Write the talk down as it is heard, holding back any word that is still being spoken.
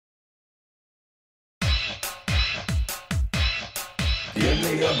Give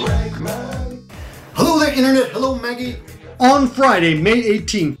me a break, man. Hello there, Internet. Hello, Maggie. On Friday, May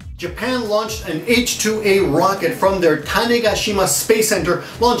 18th, Japan launched an H-2A rocket from their Tanegashima Space Center,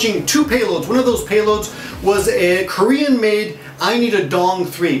 launching 2 payloads. One of those payloads was a Korean-made I Need a Dong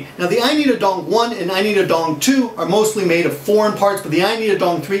 3. Now the I Need a Dong 1 and I Need a Dong 2 are mostly made of foreign parts, but the I Need a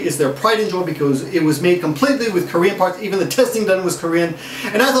Dong 3 is their pride and joy because it was made completely with Korean parts. Even the testing done was Korean.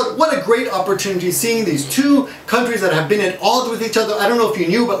 And I thought, what a great opportunity seeing these two countries that have been at odds with each other. I don't know if you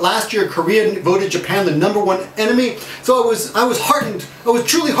knew, but last year Korea voted Japan the #1 enemy. So I was heartened. I was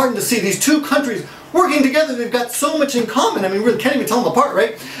truly heartened to see these two countries working together. They've got so much in common. I mean, we really can't even tell them apart,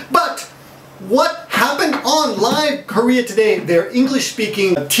 right? But what happened on Live Korea Today, their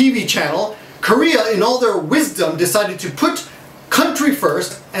English-speaking TV channel, Korea, in all their wisdom, decided to put country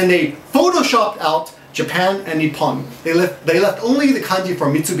first, and they photoshopped out Japan and Nippon. They left only the kanji for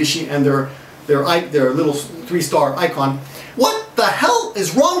Mitsubishi and their little 3-star icon. What the hell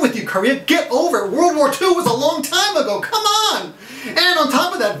is wrong with you, Korea? Get over it. World War II was a long time ago. Come on! And on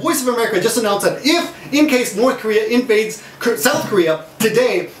top of that, Voice of America just announced that in case North Korea invades South Korea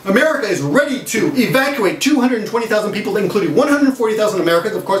today, America is ready to evacuate 220,000 people, including 140,000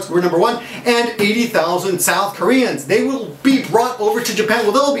 Americans, of course, we're #1, and 80,000 South Koreans. They will be brought over to Japan.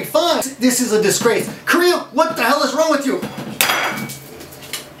 Well, they'll be fine. This is a disgrace. Korea, what the hell is wrong with you?